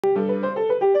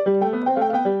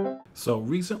So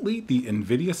recently, the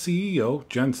Nvidia CEO,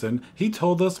 Jensen, he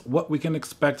told us what we can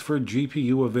expect for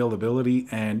GPU availability,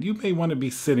 and you may want to be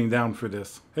sitting down for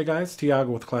this. Hey guys, Tiago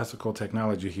with Classical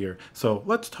Technology here. So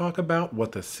let's talk about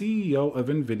what the CEO of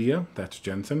Nvidia, that's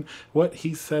Jensen, what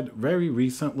he said very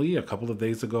recently, a couple of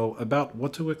days ago, about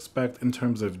what to expect in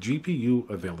terms of GPU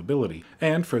availability.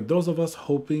 And for those of us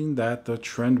hoping that the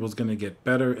trend was going to get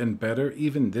better and better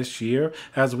even this year,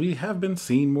 as we have been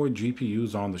seeing more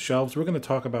GPUs on the shelves, we're going to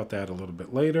talk about that a little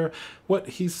bit later. What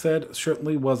he said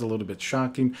certainly was a little bit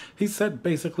shocking. He said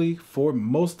basically for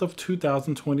most of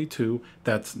 2022,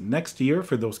 that's next year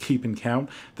for those keeping count,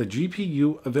 the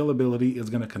GPU availability is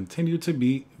going to continue to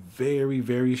be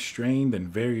very strained and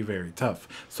very tough.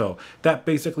 So that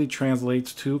basically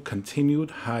translates to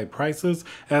continued high prices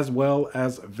as well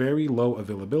as very low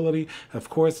availability. Of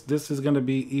course, this is going to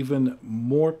be even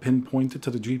more pinpointed to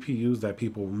the GPUs that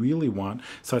people really want,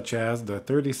 such as the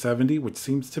 3070, which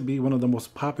seems to be one of the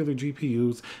most popular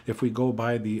GPUs if we go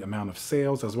by the amount of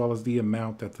sales as well as the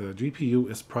amount that the GPU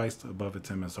is priced above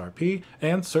its MSRP,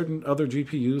 and certain other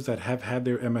GPUs that have had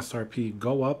their MSRP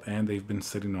go up and they've been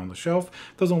sitting on the shelf.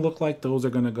 Doesn't look like those are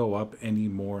going to go up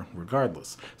anymore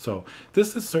regardless. So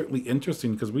this is certainly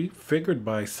interesting because we figured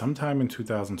by sometime in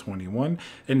 2021,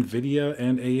 Nvidia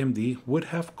and AMD would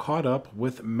have caught up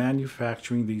with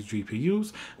manufacturing these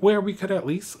GPUs where we could at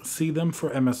least see them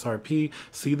for MSRP,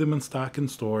 see them in stock in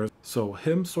stores. So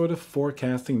him sort of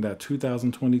forecasting that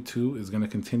 2022 is going to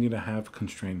continue to have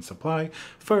constrained supply.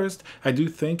 First, I do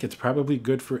think it's probably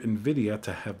good for Nvidia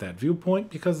to have that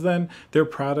viewpoint because then their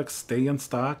products stay in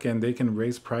stock and they can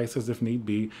raise prices if need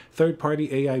be. Third-party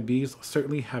AIBs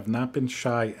certainly have not been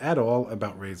shy at all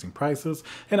about raising prices,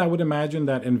 and I would imagine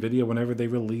that Nvidia, whenever they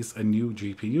release a new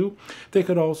GPU, they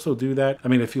could also do that. I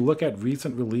mean, if you look at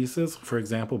recent releases, for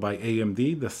example, by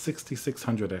AMD, the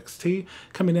 6600 XT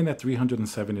coming in at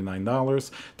 $379.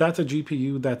 That's a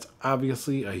GPU that's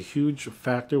obviously a huge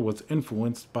factor, was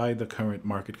influenced by the current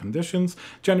market conditions.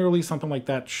 Generally, something like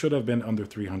that should have been under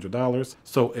 $300.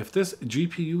 So if this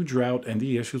GPU drought and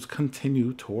the issues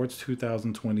continue towards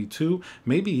 2022,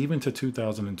 maybe even to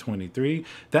 2023,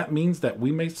 that means that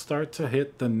we may start to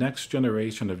hit the next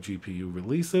generation of GPU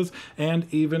releases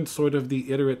and even sort of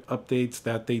the iterate updates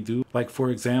that they do. Like for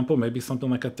example, maybe something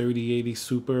like a 3080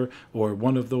 Super or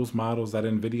one of those models that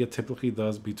Nvidia typically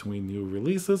does between new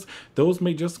releases. Those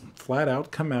may just flat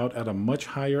out come out at a much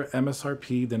higher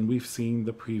MSRP than we've seen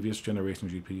the previous generation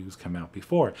GPUs come out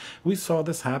before. We saw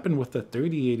this happen with the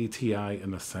 3080 Ti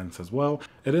in a sense as well.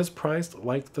 It is priced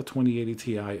like the 2080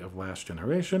 Ti of last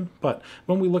generation, but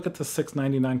when we look at the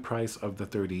 $699 price of the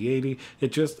 3080,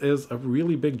 it just is a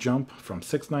really big jump from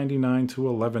 $699 to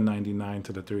 $1199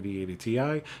 to the 3080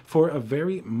 Ti for a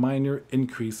very minor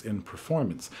increase in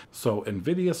performance. So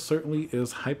Nvidia certainly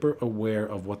is hyper aware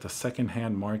of what the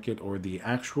secondhand market or the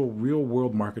actual real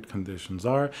world market conditions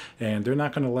are, and they're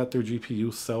not going to let their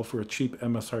GPU sell for a cheap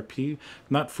MSRP,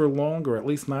 not for long, or at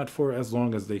least not for as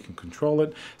long as they can control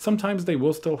it. Sometimes they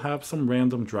will still have some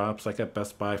random drops like at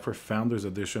Best Buy for Founders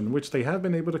Edition, which they have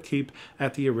been able to keep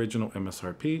at the original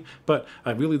MSRP, but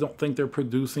I really don't think they're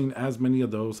producing as many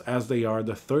of those as they are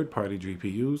the third-party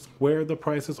GPUs, where the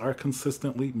prices are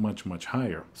consistently much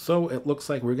higher. So it looks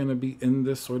like we're going to be in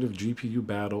this sort of GPU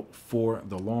battle for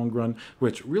the long run,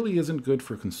 which really isn't good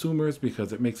for consumers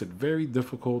because it makes it very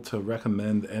difficult to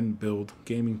recommend and build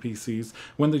gaming PCs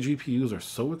when the GPUs are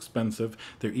so expensive.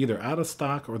 They're either out of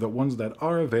stock or the ones that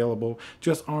are available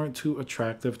just aren't too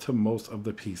attractive to most of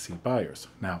the PC buyers.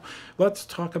 Now, let's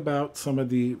talk about some of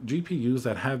the GPUs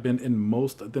that have been in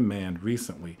most demand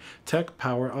recently. Tech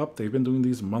Power Up, they've been doing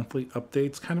these monthly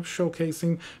updates kind of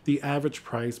showcasing the average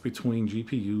price between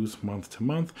GPUs month to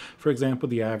month. For example,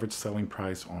 the average selling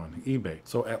price on eBay.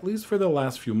 So at least for the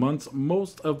last few months,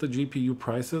 most of the GPU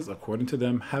prices, according to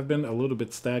them, have been a little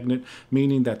bit stagnant,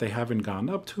 meaning that they haven't gone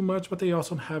up too much, but they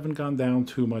also haven't gone down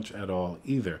too much at all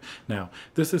either. Now,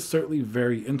 this is certainly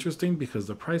very interesting because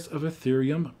the price of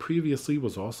Ethereum previously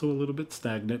was also a little bit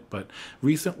stagnant, but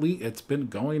recently it's been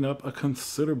going up a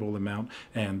considerable amount,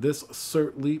 and this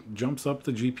certainly jumps up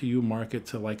the GPU market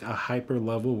to like a hyper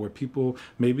level where people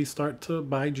maybe start to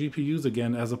buy GPUs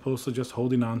again as opposed to just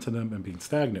holding on to them and being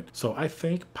stagnant. So I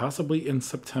think possibly in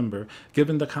September,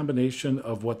 given the combination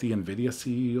of what the Nvidia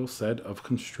CEO said of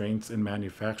constraints in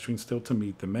manufacturing still to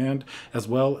meet demand, as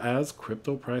well as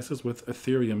crypto prices with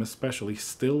Ethereum especially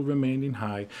still remaining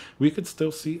high, we we could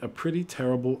still see a pretty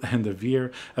terrible end of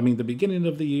year. I mean, the beginning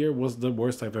of the year was the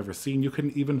worst I've ever seen. You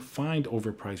couldn't even find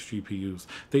overpriced GPUs.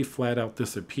 They flat out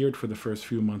disappeared for the first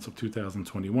few months of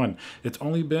 2021. It's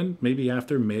only been maybe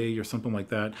after May or something like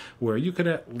that where you could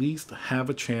at least have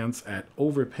a chance at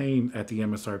overpaying at the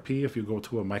MSRP if you go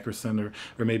to a Micro Center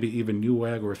or maybe even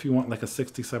Newegg, or if you want like a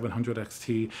 6700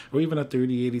 XT or even a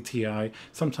 3080 Ti.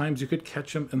 Sometimes you could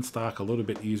catch them in stock a little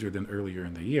bit easier than earlier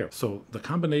in the year. So the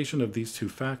combination of these two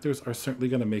factors are certainly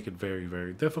going to make it very,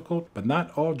 very difficult, but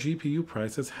not all GPU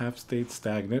prices have stayed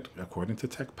stagnant according to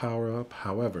Tech Power Up,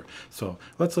 however. So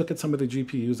let's look at some of the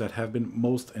GPUs that have been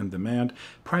most in demand,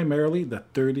 primarily the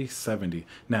 3070.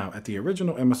 Now, at the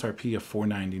original MSRP of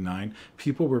 $499,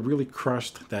 people were really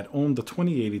crushed that owned the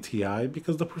 2080 Ti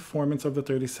because the performance of the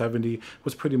 3070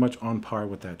 was pretty much on par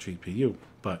with that GPU.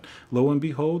 But lo and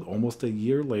behold, almost a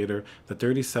year later, the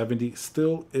 3070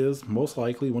 still is most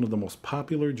likely one of the most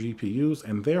popular GPUs,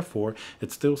 and therefore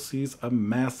it still sees a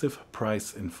massive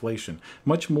price inflation,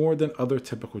 much more than other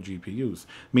typical GPUs,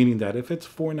 meaning that if it's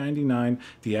 $499,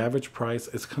 the average price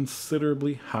is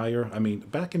considerably higher. I mean,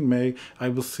 back in May, I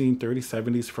was seeing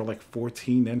 3070s for like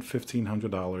 $1,400 and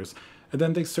 $1,500. And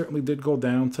then they certainly did go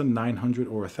down to 900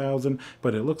 or 1,000,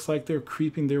 but it looks like they're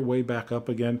creeping their way back up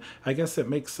again. I guess it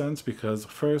makes sense because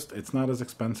first, it's not as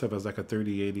expensive as like a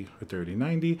 3080 or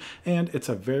 3090, and it's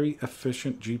a very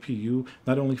efficient GPU,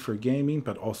 not only for gaming,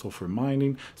 but also for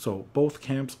mining. So both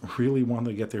camps really want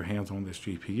to get their hands on this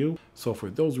GPU. So for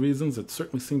those reasons, it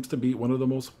certainly seems to be one of the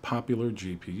most popular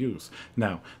GPUs.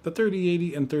 Now, the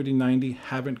 3080 and 3090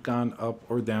 haven't gone up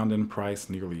or down in price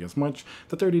nearly as much.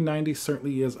 The 3090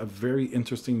 certainly is a very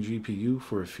interesting GPU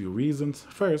for a few reasons.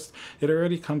 First, it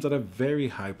already comes at a very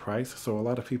high price, so a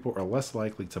lot of people are less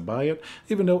likely to buy it,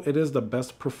 even though it is the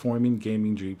best performing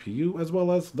gaming GPU as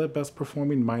well as the best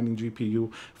performing mining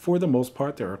GPU. For the most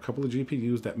part, there are a couple of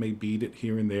GPUs that may beat it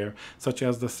here and there, such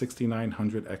as the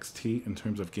 6900 XT in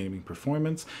terms of gaming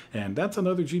performance, and that's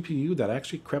another GPU that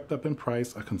actually crept up in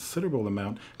price a considerable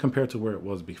amount compared to where it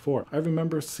was before. I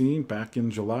remember seeing back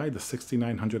in July the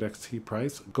 6900 XT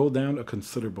price go down a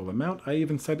considerable amount. I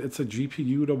even said it's a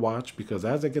GPU to watch because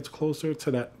as it gets closer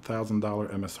to that $1,000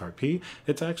 MSRP,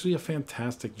 it's actually a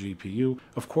fantastic GPU.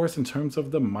 Of course, in terms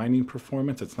of the mining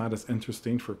performance, it's not as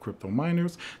interesting for crypto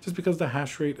miners just because the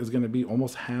hash rate is going to be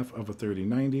almost half of a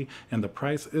 3090 and the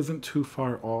price isn't too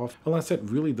far off unless it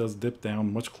really does dip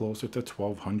down much closer to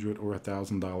 $1,200 or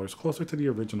 $1,000, closer to the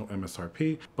original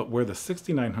MSRP. But where the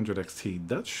 6900 XT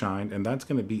does shine, and that's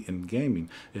going to be in gaming.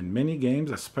 In many games,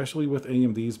 especially with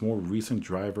AMD's more recent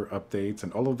driver updates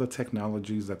and all of the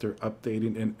technologies that they're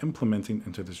updating and implementing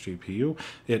into this GPU,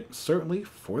 it certainly,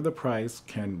 for the price,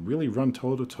 can really run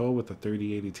toe-to-toe with the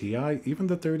 3080 Ti, even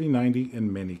the 3090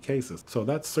 in many cases. So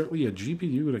that's certainly a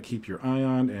GPU to keep your eye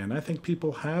on, and I think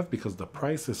people have because the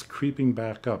price is creeping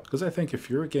back up. Because I think if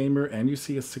you're a gamer and you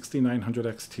see a 6900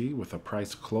 XT with a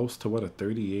price close to what a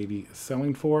 3080 is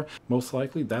selling for, most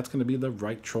likely that's going to be the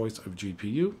right choice of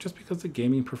GPU, just because the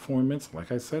gaming performance,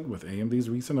 like I said, with AMD's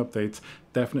recent updates,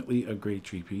 definitely a great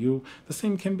GPU. The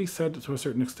same can be said to a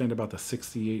certain extent about the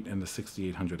 68 and the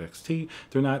 6800 XT.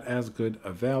 They're not as good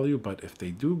a value, but if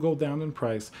they do go down in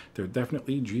price, they're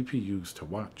definitely GPUs to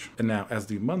watch. And now, as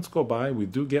the months go by, we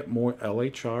do get more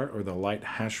LHR or the light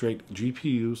hash rate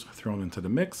GPUs thrown into the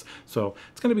mix. So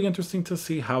it's going to be interesting to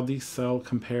see how these sell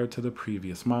compared to the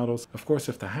previous models. Of course,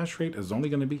 if the hash rate is only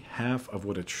going to be half of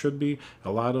what it should be,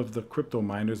 a lot of the crypto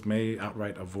miners may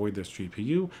outright avoid this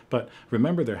GPU. But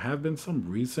remember, there have been some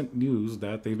recent news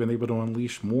that they've been able to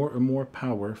unleash more and more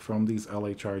power from these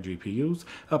LHR GPUs,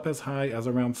 up as high as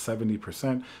around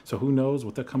 70%. So who knows,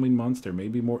 with the coming months, there may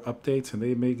be more updates and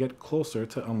they may get closer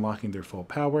to unlocking their full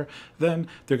power. Then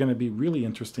they're going to be really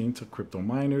interesting to crypto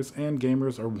miners, and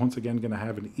gamers are once again going to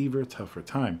have an even tougher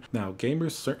time. Now,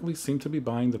 gamers certainly seem to be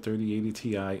buying the 3080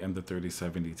 Ti and the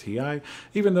 3070 Ti,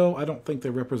 even though I don't think they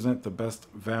represent the best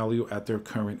value at their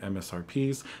current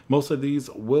MSRPs. Most of these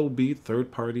will be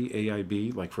third-party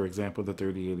AIB, like for example the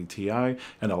 3080 Ti,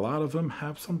 and a lot of them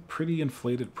have some pretty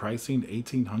inflated pricing,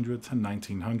 1800 to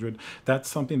 1900. That's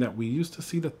something that we used to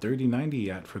see the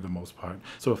 3090 at for the most part.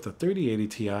 So if the 3080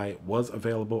 Ti was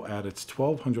available at its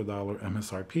 $1,200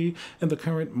 MSRP in the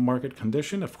current market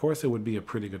condition, of course it would be a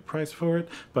pretty good price for it,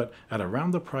 but at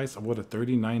around the price of what a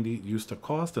 3090 used to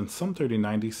cost, and some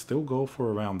 3090s still go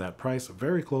for around that price,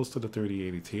 very close to the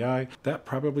 3080 Ti, that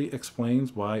probably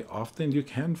explains why often you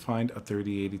can find a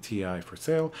 3080 Ti buy for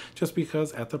sale, just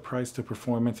because at the price to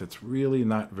performance, it's really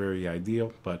not very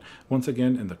ideal. But once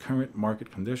again, in the current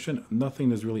market condition,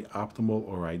 nothing is really optimal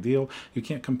or ideal. You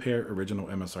can't compare original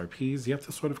MSRPs. You have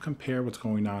to sort of compare what's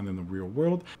going on in the real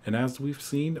world. And as we've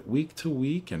seen week to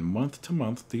week and month to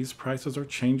month, these prices are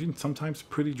changing, sometimes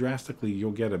pretty drastically.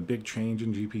 You'll get a big change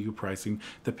in GPU pricing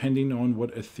depending on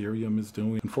what Ethereum is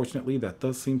doing. Unfortunately, that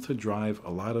does seem to drive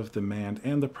a lot of demand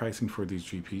and the pricing for these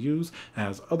GPUs,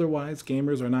 as otherwise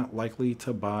gamers are not likely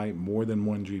to buy more than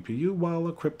one GPU, while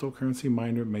a cryptocurrency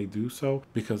miner may do so,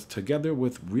 because together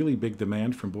with really big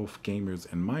demand from both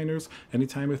gamers and miners,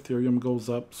 anytime Ethereum goes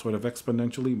up sort of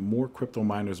exponentially, more crypto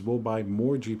miners will buy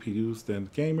more GPUs than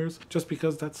gamers, just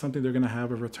because that's something they're going to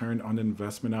have a return on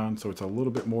investment on, so it's a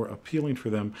little bit more appealing for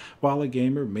them, while a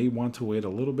gamer may want to wait a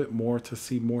little bit more to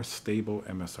see more stable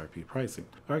MSRP pricing.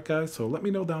 Alright guys, so let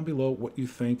me know down below what you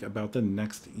think about the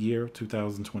next year,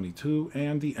 2022,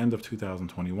 and the end of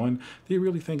 2021. Do you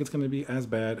really think it's going to be as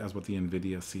bad as what the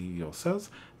Nvidia CEO says?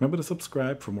 Remember to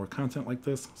subscribe for more content like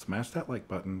this, smash that like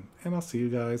button, and I'll see you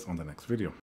guys on the next video.